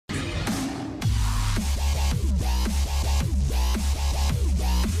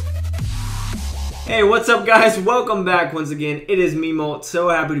Hey, what's up guys? Welcome back once again. It is me, Molt. So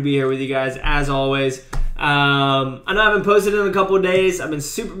happy to be here with you guys as always. I know I haven't posted in a couple of days. I've been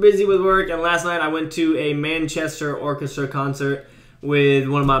super busy with work, and last night I went to a Manchester Orchestra concert with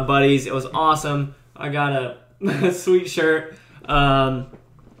one of my buddies. It was awesome. I got a sweet shirt. But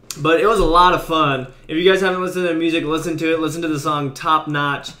it was a lot of fun. If you guys haven't listened to the music, listen to it. Listen to the song Top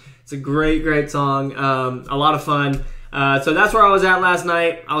Notch. It's a great, great song. A lot of fun. So that's where I was at last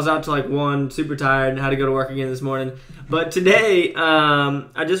night. I was out till like 1, super tired, and had to go to work again this morning. But today,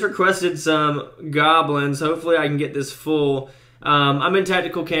 I just requested some Goblins. Hopefully I can get this full. I'm in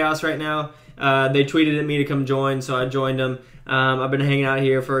Tactical Chaos right now. They tweeted at me to come join, so I joined them. I've been hanging out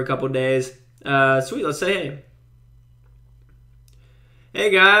here for a couple days. Sweet, let's say hey. Hey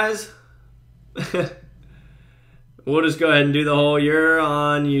guys. We'll just go ahead and do the whole "you're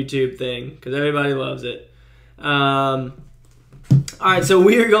on YouTube" thing because everybody loves it. Alright, so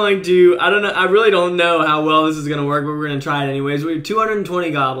we are going to, I really don't know how well this is going to work, but we're going to try it anyways. We have 220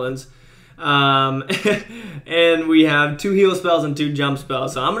 Goblins, and we have 2 heal spells and 2 jump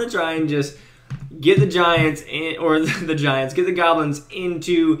spells. So I'm going to try and just get the Giants, get the Goblins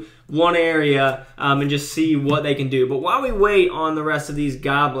into one area, and just see what they can do. But while we wait on the rest of these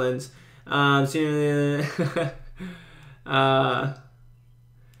Goblins,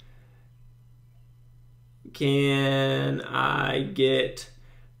 can I get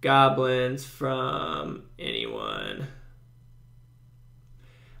Goblins from anyone?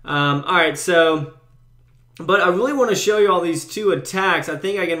 Alright, so, but I really want to show you all these 2 attacks. I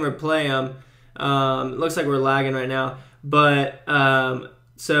think I can replay them. It looks like we're lagging right now. But,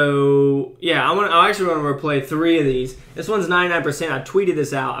 so, yeah, I actually want to replay 3 of these. This one's 99%. I tweeted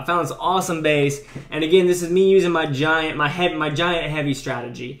this out. I found this awesome base. And again, this is me using my giant heavy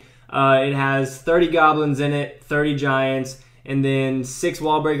strategy. It has 30 Goblins in it, 30 Giants, and then 6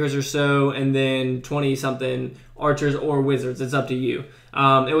 Wall Breakers or so, and then 20-something Archers or Wizards. It's up to you.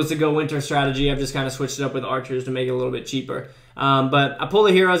 It was to go winter strategy. I've just kind of switched it up with Archers to make it a little bit cheaper. But I pull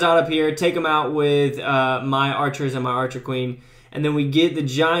the heroes out up here, take them out with my Archers and my Archer Queen, and then we get the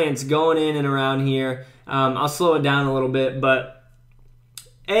Giants going in and around here. I'll slow it down a little bit, but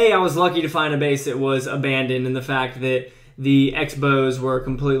I was lucky to find a base that was abandoned, and the fact that the X-bows were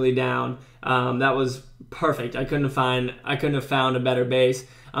completely down. That was perfect. I couldn't have found a better base.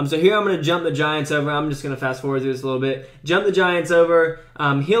 So here I'm going to jump the Giants over. I'm just going to fast forward through this a little bit. Jump the Giants over,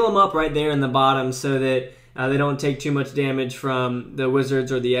 heal them up right there in the bottom so that they don't take too much damage from the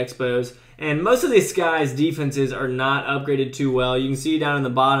Wizards or the X-bows. And most of these guys' defenses are not upgraded too well. You can see down in the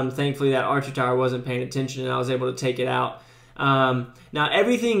bottom, thankfully that Archer Tower wasn't paying attention and I was able to take it out. Now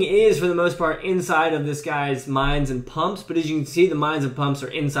everything is, for the most part, inside of this guy's mines and pumps, but as you can see, the mines and pumps are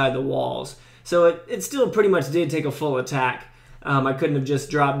inside the walls. So it still pretty much did take a full attack. I couldn't have just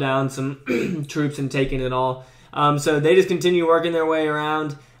dropped down some troops and taken it all. So they just continue working their way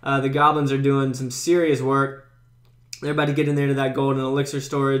around. The Goblins are doing some serious work. They're about to get in there to that golden elixir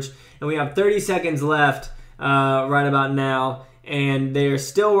storage. And we have 30 seconds left right about now. And they're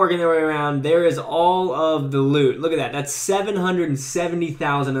still working their way around. There is all of the loot. Look at that. That's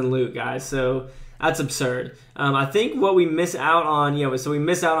 770,000 in loot, guys. So that's absurd. I think what we miss out on, so we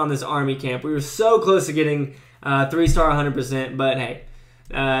miss out on this army camp. We were so close to getting 3-star 100%, but hey,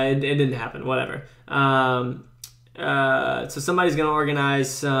 it didn't happen. Whatever. So somebody's going to organize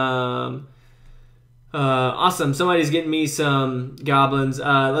some... awesome. Somebody's getting me some Goblins.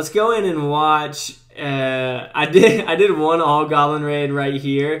 Let's go in and watch... I did one all Goblin raid right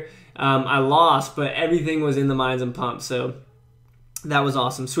here. I lost, but everything was in the mines and pumps, so that was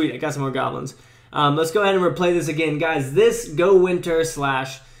awesome. Sweet, I got some more Goblins. Let's go ahead and replay this again. Guys, this Go Winter /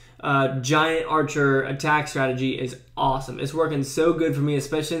 Giant Archer attack strategy is awesome. It's working so good for me,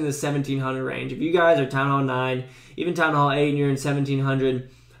 especially in the 1700 range. If you guys are Town Hall 9, even Town Hall 8, and you're in 1700,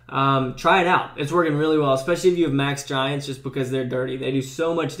 try it out. It's working really well, especially if you have max Giants, just because they're dirty. They do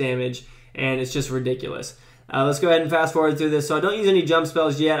so much damage, and it's just ridiculous. Let's go ahead and fast forward through this. So I don't use any jump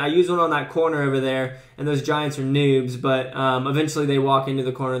spells yet. I use one on that corner over there, and those Giants are noobs, but eventually they walk into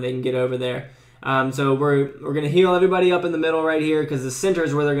the corner, they can get over there. So we're going to heal everybody up in the middle right here, because the center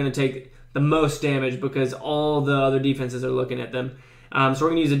is where they're going to take the most damage, because all the other defenses are looking at them. So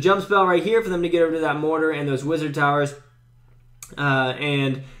we're going to use a jump spell right here for them to get over to that mortar and those wizard towers.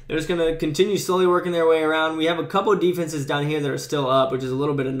 And they're just going to continue slowly working their way around. We have a couple of defenses down here that are still up, which is a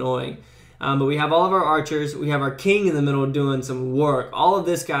little bit annoying. But we have all of our archers. We have our king in the middle doing some work. All of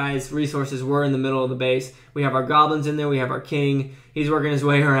this guy's resources were in the middle of the base. We have our goblins in there. We have our king. He's working his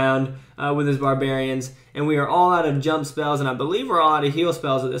way around with his barbarians. And we are all out of jump spells, and I believe we're all out of heal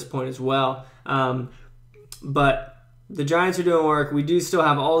spells at this point as well. But the giants are doing work. We do still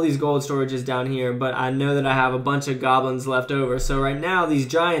have all these gold storages down here, but I know that I have a bunch of goblins left over. So right now, these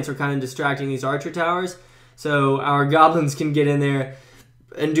giants are kind of distracting these archer towers. So our goblins can get in there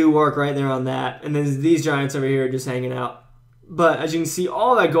and do work right there on that. And then these giants over here are just hanging out. But as you can see,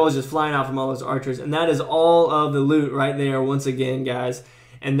 all that gold is just flying out from all those archers. And that is all of the loot right there once again, guys.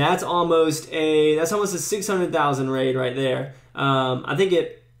 And that's almost a 600,000 raid right there. I think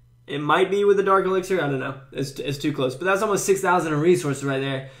it might be with the Dark Elixir. I don't know. It's too close. But that's almost 6,000 in resources right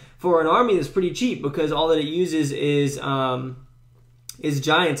there for an army that's pretty cheap because all that it uses is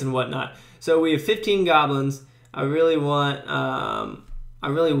giants and whatnot. So we have 15 goblins. I really want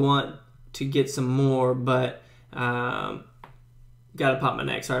to get some more, but gotta pop my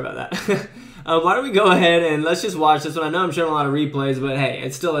neck. Sorry about that. Why don't we go ahead and let's just watch this one. I know I'm showing a lot of replays, but hey,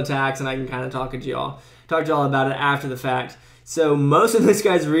 it's still attacks, and I can kind of talk to y'all about it after the fact. So most of this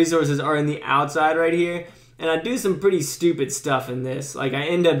guy's resources are in the outside right here, and I do some pretty stupid stuff in this. Like I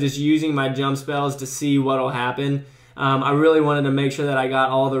end up just using my jump spells to see what'll happen. I really wanted to make sure that I got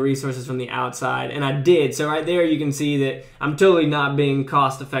all the resources from the outside, and I did. So right there you can see that I'm totally not being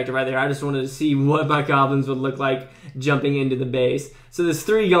cost effective right there. I just wanted to see what my goblins would look like jumping into the base. So there's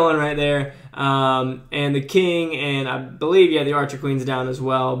 3 going right there, and the king, and I believe, yeah, the archer queen's down as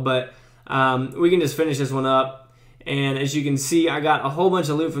well, but we can just finish this one up. And as you can see, I got a whole bunch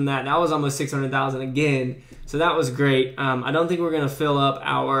of loot from that. That was almost 600,000 again, so that was great. I don't think we're going to fill up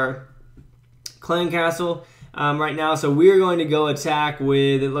our clan castle right now, so we're going to go attack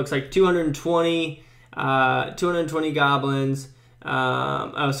with, it looks like 220 goblins.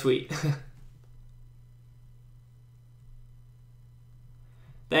 Oh, sweet.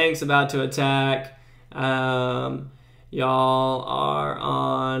 Thanks, about to attack. Y'all are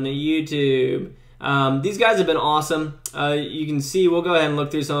on YouTube. These guys have been awesome. You can see, we'll go ahead and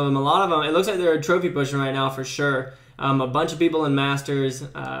look through some of them. A lot of them, it looks like they're trophy pushing right now for sure. A bunch of people in Masters,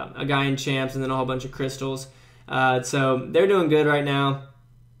 a guy in Champs, and then a whole bunch of Crystals. So they're doing good right now.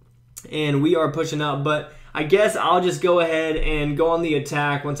 And we are pushing up. But I guess I'll just go ahead and go on the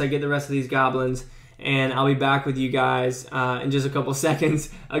attack once I get the rest of these goblins. And I'll be back with you guys in just a couple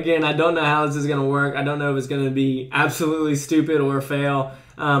seconds. Again, I don't know how this is going to work. I don't know if it's going to be absolutely stupid or fail.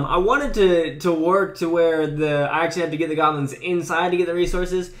 I wanted to work to where I actually have to get the goblins inside to get the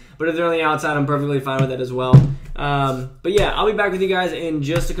resources, but if they're on the outside, I'm perfectly fine with that as well. But yeah, I'll be back with you guys in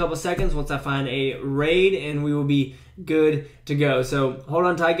just a couple seconds once I find a raid, and we will be good to go. So hold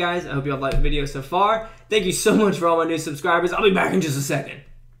on tight, guys. I hope you all liked the video so far. Thank you so much for all my new subscribers. I'll be back in just a second.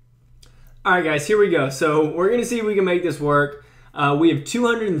 Alright guys, here we go. So we're going to see if we can make this work. We have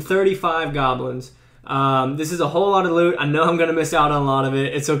 235 goblins. This is a whole lot of loot. I know I'm going to miss out on a lot of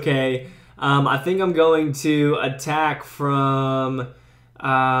it. It's okay. I think I'm going to attack from...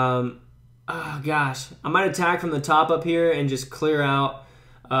 oh gosh. I might attack from the top up here and just clear out...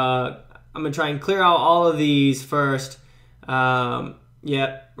 I'm going to try and clear out all of these first.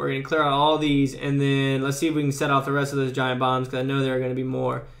 Yep, we're going to clear out all these, and then let's see if we can set off the rest of those giant bombs, because I know there are going to be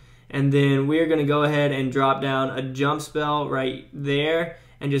more. And then we're going to go ahead and drop down a jump spell right there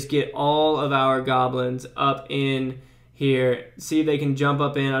and just get all of our goblins up in here. See if they can jump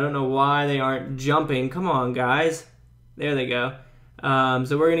up in. I don't know why they aren't jumping. Come on, guys. There they go.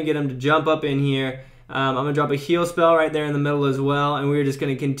 So we're going to get them to jump up in here. I'm going to drop a heal spell right there in the middle as well, and we're just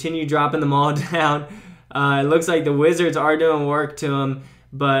going to continue dropping them all down. It looks like the wizards are doing work to them,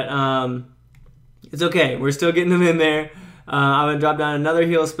 but it's okay. We're still getting them in there. I'm going to drop down another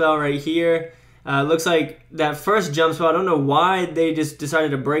heal spell right here. Looks like that first jump spell, I don't know why they just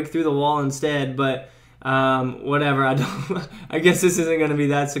decided to break through the wall instead, but whatever. I guess this isn't going to be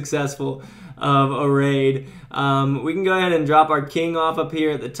that successful of a raid. We can go ahead and drop our king off up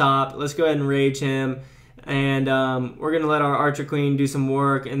here at the top. Let's go ahead and rage him. And we're going to let our archer queen do some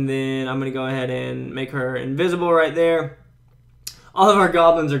work, and then I'm going to go ahead and make her invisible right there. All of our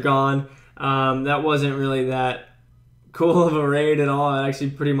goblins are gone. That wasn't really that cool of a raid at all. It actually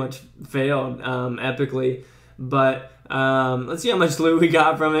pretty much failed epically, but let's see how much loot we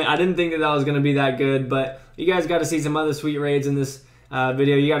got from it. I didn't think that was going to be that good, but you guys got to see some other sweet raids in this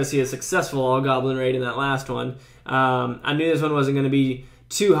video. You got to see a successful all goblin raid in that last one. I knew this one wasn't going to be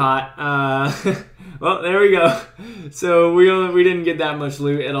too hot. Well, there we go. So we didn't get that much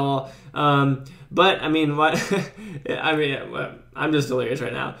loot at all. But I mean, what? I mean, I'm just delirious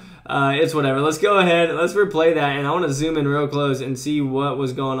right now. It's whatever. Let's go ahead. Let's replay that, and I want to zoom in real close and see what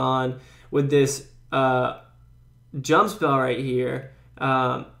was going on with this jump spell right here.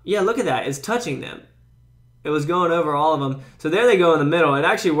 Yeah, look at that. It's touching them. It was going over all of them. So there they go in the middle. It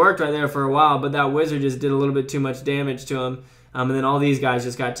actually worked right there for a while, but that wizard just did a little bit too much damage to him. And then all these guys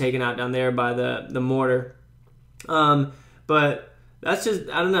just got taken out down there by the mortar. But that's just,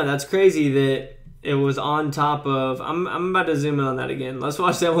 I don't know, that's crazy that it was on top of, I'm about to zoom in on that again. Let's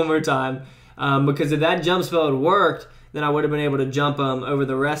watch that one more time. Because if that jump spell had worked, then I would have been able to jump them over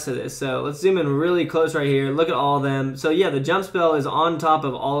the rest of this. So let's zoom in really close right here. Look at all of them. So yeah, the jump spell is on top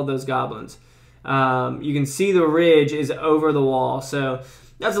of all of those goblins. You can see the ridge is over the wall. So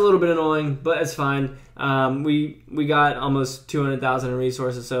that's a little bit annoying, but it's fine. We got almost 200,000 in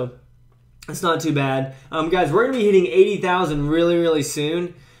resources, so it's not too bad. Guys, we're going to be hitting 80,000 really, really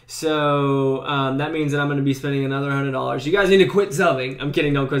soon. So that means that I'm going to be spending another $100. You guys need to quit subbing. I'm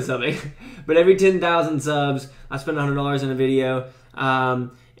kidding, don't quit subbing. But every 10,000 subs, I spend $100 in a video.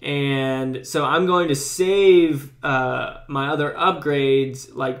 And so I'm going to save my other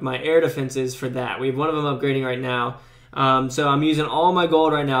upgrades, like my air defenses, for that. We have one of them upgrading right now. So I'm using all my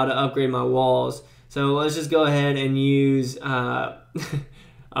gold right now to upgrade my walls. So let's just go ahead and use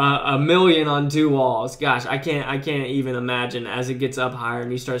 $1 million on 2 walls. Gosh, I can't even imagine as it gets up higher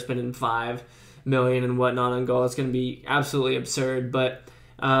and you start spending 5 million and whatnot on gold. It's going to be absolutely absurd. But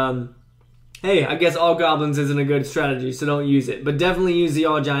hey, I guess all goblins isn't a good strategy, so don't use it. But definitely use the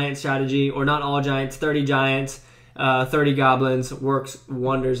all giant strategy, or not all giants, 30 giants, 30 goblins. Works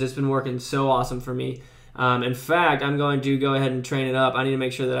wonders. It's been working so awesome for me. In fact, I'm going to go ahead and train it up. I need to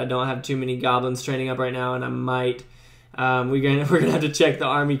make sure that I don't have too many goblins training up right now, and I might. We're gonna have to check the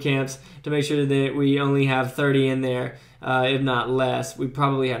army camps to make sure that we only have 30 in there, if not less. We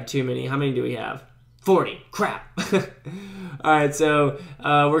probably have too many. How many do we have? 40. Crap. All right, so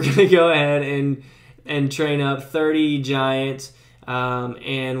we're gonna go ahead and train up 30 giants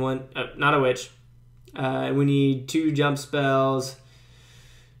and one, not a witch. We need 2 jump spells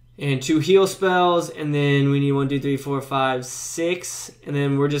and 2 heal spells, and then we need 1, 2, 3, 4, 5, 6, and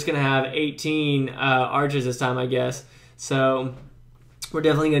then we're just gonna have 18 archers this time, I guess. So we're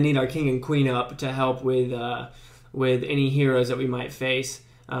definitely gonna need our king and queen up to help with any heroes that we might face.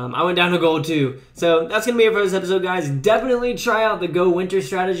 I went down to gold too. So that's gonna be it for this episode, guys. Definitely try out the Go Winter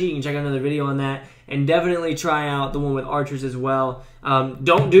strategy. You can check out another video on that, and definitely try out the one with archers as well.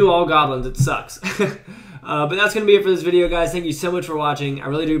 Don't do all goblins; it sucks. But that's going to be it for this video, guys. Thank you so much for watching. I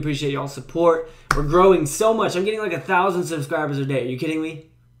really do appreciate y'all's support. We're growing so much. I'm getting like 1,000 subscribers a day. Are you kidding me?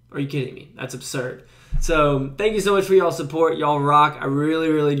 Are you kidding me? That's absurd. So thank you so much for y'all's support. Y'all rock. I really,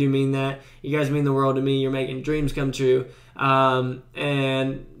 really do mean that. You guys mean the world to me. You're making dreams come true. And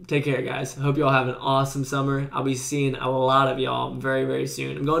take care, guys. I hope y'all have an awesome summer. I'll be seeing a lot of y'all very, very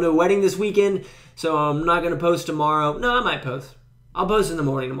soon. I'm going to a wedding this weekend, so I'm not going to post tomorrow. No, I might post. I'll post in the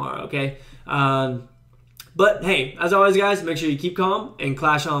morning tomorrow, okay? But hey, as always, guys, make sure you keep calm and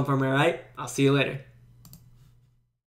clash on for me, all right? I'll see you later.